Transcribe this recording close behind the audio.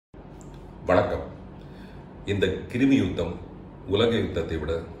வணக்கம். இந்த கிருமி யுத்தம் உலக யுத்தத்தை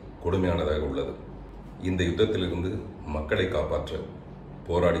விட கொடுமையானதாக உள்ளது. இந்த யுத்தத்திலிருந்து மக்களை காப்பாற்ற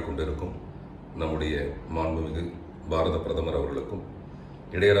போராடி கொண்டிருக்கும் நம்முடைய மாண்புமிகு பாரத பிரதமர் அவர்களுக்கும்,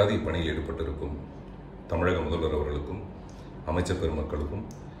 இடையராது இப்பணியில் ஈடுபட்டிருக்கும் தமிழக முதல்வர் அவர்களுக்கும், அமைச்சர் பெருமக்களுக்கும்,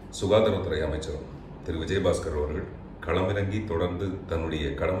 சுகாதாரத்துறை அமைச்சர் திரு விஜயபாஸ்கர் அவர்கள் களமிறங்கி தொடர்ந்து தன்னுடைய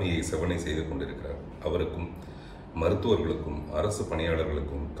கடமையை செவனை செய்து கொண்டிருக்கிறார். அவருக்கும், மருத்துவர்களுக்கும், அரசு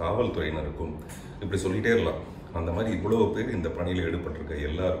பணியாளர்களுக்கும், காவல்துறையினருக்கும், இப்படி சொல்லிட்டே இருக்கலாம். அந்த மாதிரி இவ்வளவு பேர் இந்த பணியில் ஈடுபட்டிருக்க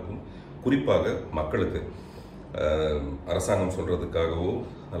எல்லாருக்கும், குறிப்பாக மக்களுக்கு அரசாங்கம் சொல்றதுக்காகவோ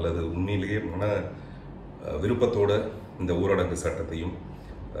அல்லது உண்மையிலேயே மன விருப்பத்தோட இந்த ஊரடங்கு சட்டத்தையும்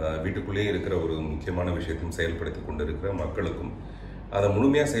வீட்டுக்குள்ளேயே இருக்கிற ஒரு முக்கியமான விஷயத்தையும் செயல்படுத்தி கொண்டிருக்கிற மக்களுக்கும், அதை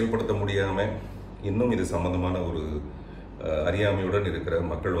முழுமையாக செயல்படுத்த முடியாமல் இன்னும் இது சம்பந்தமான ஒரு அறியாமையுடன் இருக்கிற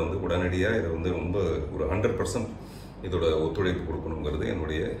மக்கள் உடனடியாக இதை ரொம்ப ஒரு 100% இதோட ஒத்துழைப்பு கொடுக்கணுங்கிறது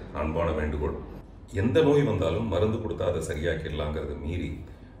என்னுடைய அன்பான வேண்டுகோள். எந்த நோய் வந்தாலும் மருந்து கொடுத்தா அதை சரியாக்கிடலாங்கிறது மீறி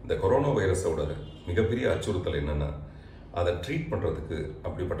இந்த கொரோனா வைரஸோட மிகப்பெரிய அச்சுறுத்தல் என்னன்னா, அதை ட்ரீட் பண்ணுறதுக்கு,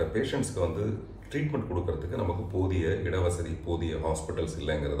 அப்படிப்பட்ட பேஷண்ட்ஸ்க்கு ட்ரீட்மெண்ட் கொடுக்கறதுக்கு நமக்கு போதிய இடவசதி, போதிய ஹாஸ்பிட்டல்ஸ்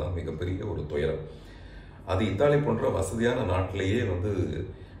இல்லைங்கிறது தான் மிகப்பெரிய ஒரு துயரம். அது இத்தாலி போன்ற வசதியான நாட்டிலேயே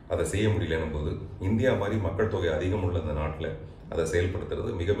அதை செய்ய முடியலன்னும் போது, இந்தியா மாதிரி மக்கள் தொகை அதிகம் உள்ள இந்த நாட்டில் அதை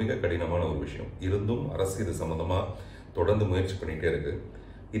செயல்படுத்துறது மிக மிக கடினமான ஒரு விஷயம். இருந்தும் அரசு இது சம்பந்தமாக தொடர்ந்து முயற்சி பண்ணிகிட்டே இருக்கு.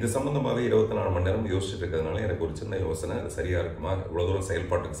 இது சம்பந்தமாகவே 24 மணி நேரம் யோசிச்சுட்டு இருக்கிறதுனால எனக்கு ஒரு சின்ன யோசனை, அது சரியாக இருக்குமா, இவ்வளோ தூரம்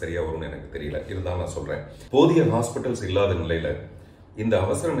செயல்பாட்டுக்கு சரியாக வரும்னு எனக்கு தெரியல. இருந்தாலும் நான் சொல்கிறேன், போதிய ஹாஸ்பிட்டல்ஸ் இல்லாத நிலையில் இந்த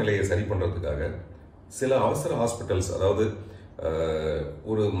அவசர நிலையை சரி பண்ணுறதுக்காக சில அவசர ஹாஸ்பிட்டல்ஸ், அதாவது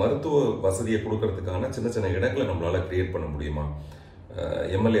ஒரு மருத்துவ வசதியை கொடுக்கறதுக்கான சின்ன சின்ன இடங்களை நம்மளால் கிரியேட் பண்ண முடியுமா?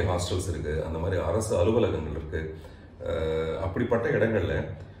 எம்எல்ஏ ஹாஸ்டல்ஸ் இருக்குது, அந்த மாதிரி அரசு அலுவலகங்கள் இருக்குது. அப்படிப்பட்ட இடங்களில்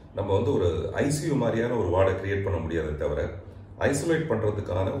நம்ம ஒரு ஐசியூ மாதிரியான ஒரு வார்டை கிரியேட் பண்ண முடியாதே தவிர, ஐசோலேட்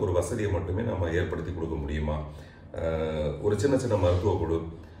பண்ணுறதுக்கான ஒரு வசதியை மட்டுமே நம்ம ஏற்படுத்தி கொடுக்க முடியுமா? ஒரு சின்ன சின்ன மருத்துவ குழு,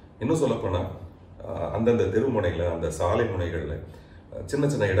 இன்னும் சொல்லப்போனால் அந்தந்த தெரு முனைகளில், அந்த சாலை முனைகளில் சின்ன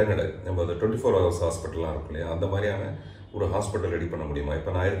சின்ன இடங்களை நம்ம 24 hours ஹாஸ்பிட்டல்லாம் இருக்கும் இல்லையா, அந்த மாதிரியான ஒரு ஹாஸ்பிட்டல் ரெடி பண்ண முடியுமா?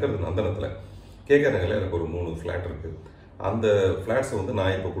 இப்போ நான் இருக்கிறது நந்தனத்தில், கேகே நகரில் எனக்கு ஒரு 3 ஃப்ளாட் இருக்குது. அந்த ஃப்ளாட்ஸை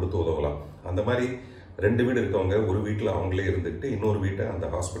நான் இப்போ கொடுத்து உதவலாம். அந்த மாதிரி 2 வீடு இருக்கவங்க ஒரு வீட்டில் அவங்களே இருந்துக்கிட்டு இன்னொரு வீட்டை அந்த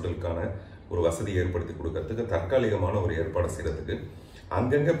ஹாஸ்பிட்டலுக்கான ஒரு வசதி ஏற்படுத்தி கொடுக்கறதுக்கு, தற்காலிகமான ஒரு ஏற்பாடு செய்கிறதுக்கு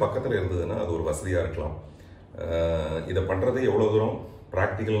அங்கங்கே பக்கத்தில் இருந்ததுன்னா அது ஒரு வசதியாக இருக்கலாம். இதை பண்ணுறது எவ்வளோ தூரம்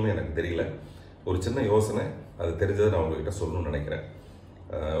ப்ராக்டிக்கல்னு எனக்கு தெரியல. ஒரு சின்ன யோசனை, அது தெரிஞ்சதை நான் உங்ககிட்ட சொல்லணும்னு நினைக்கிறேன்.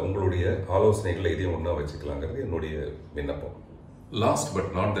 உங்களுடைய ஆலோசனைகளை எதையும் ஒன்றா வச்சுக்கலாங்கிறது என்னுடைய விண்ணப்பம். லாஸ்ட்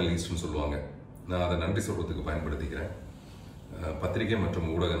பட் நாட் த லீஸ்ட்னு சொல்லுவாங்க. நான் அதை நன்றி சொல்கிறதுக்கு பயன்படுத்திக்கிறேன். பத்திரிகை மற்றும்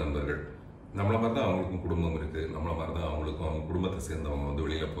ஊடக நண்பர்கள், நம்மளை மாதிரி தான் அவங்களுக்கும் குடும்பம் இருக்குது, நம்மளை மாதிரி தான் அவங்களுக்கும், அவங்க குடும்பத்தை சேர்ந்தவங்க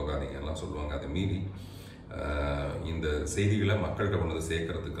வெளியில் போகாதீங்க எல்லாம் சொல்லுவாங்க. அதை மீறி இந்த செய்திகளை மக்கள்கிட்ட கொண்டு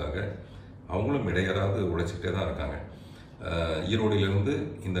சேர்க்கறதுக்காக அவங்களும் இடையராது உழைச்சிக்கிட்டே தான் இருக்காங்க. ஈரோடியிலிருந்து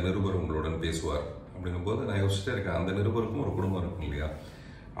இந்த நிருபர் உங்களுடன் பேசுவார் அப்படின்னும் போது நான் யோசிச்சுட்டே இருக்கேன், அந்த நிருபருக்கும் ஒரு குடும்பம் இருக்கும் இல்லையா?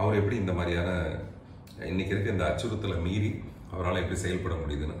 அவர் எப்படி இந்த மாதிரியான இன்னைக்கு இருக்க இந்த அச்சுறுத்தலை மீறி அவரால் எப்படி செயல்பட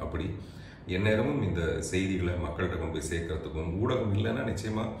முடியுதுன்னு, அப்படி எந்நேரமும் இந்த செய்திகளை மக்கள்கிட்ட கொண்டு போய் சேர்க்கறதுக்கும், ஊடகம் இல்லைன்னா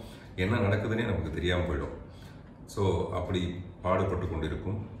நிச்சயமாக என்ன நடக்குதுன்னே நமக்கு தெரியாமல் போயிடும். ஸோ அப்படி பாடுபட்டு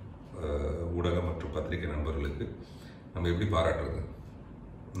கொண்டிருக்கும் ஊடக மற்றும் பத்திரிகை நண்பர்களுக்கு நம்ம எப்படி பாராட்டுறது?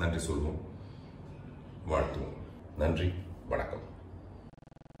 நன்றி சொல்வோம், வாழ்த்துவோம். நன்றி, வணக்கம்.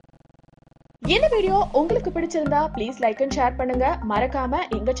 இந்த வீடியோ உங்களுக்கு பிடிச்சிருந்தா ப்ளீஸ் லைக் அண்ட் ஷேர் பண்ணுங்க. மறக்காம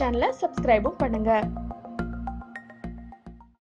எங்க சேனலை சப்ஸ்கிரைபும் பண்ணுங்க.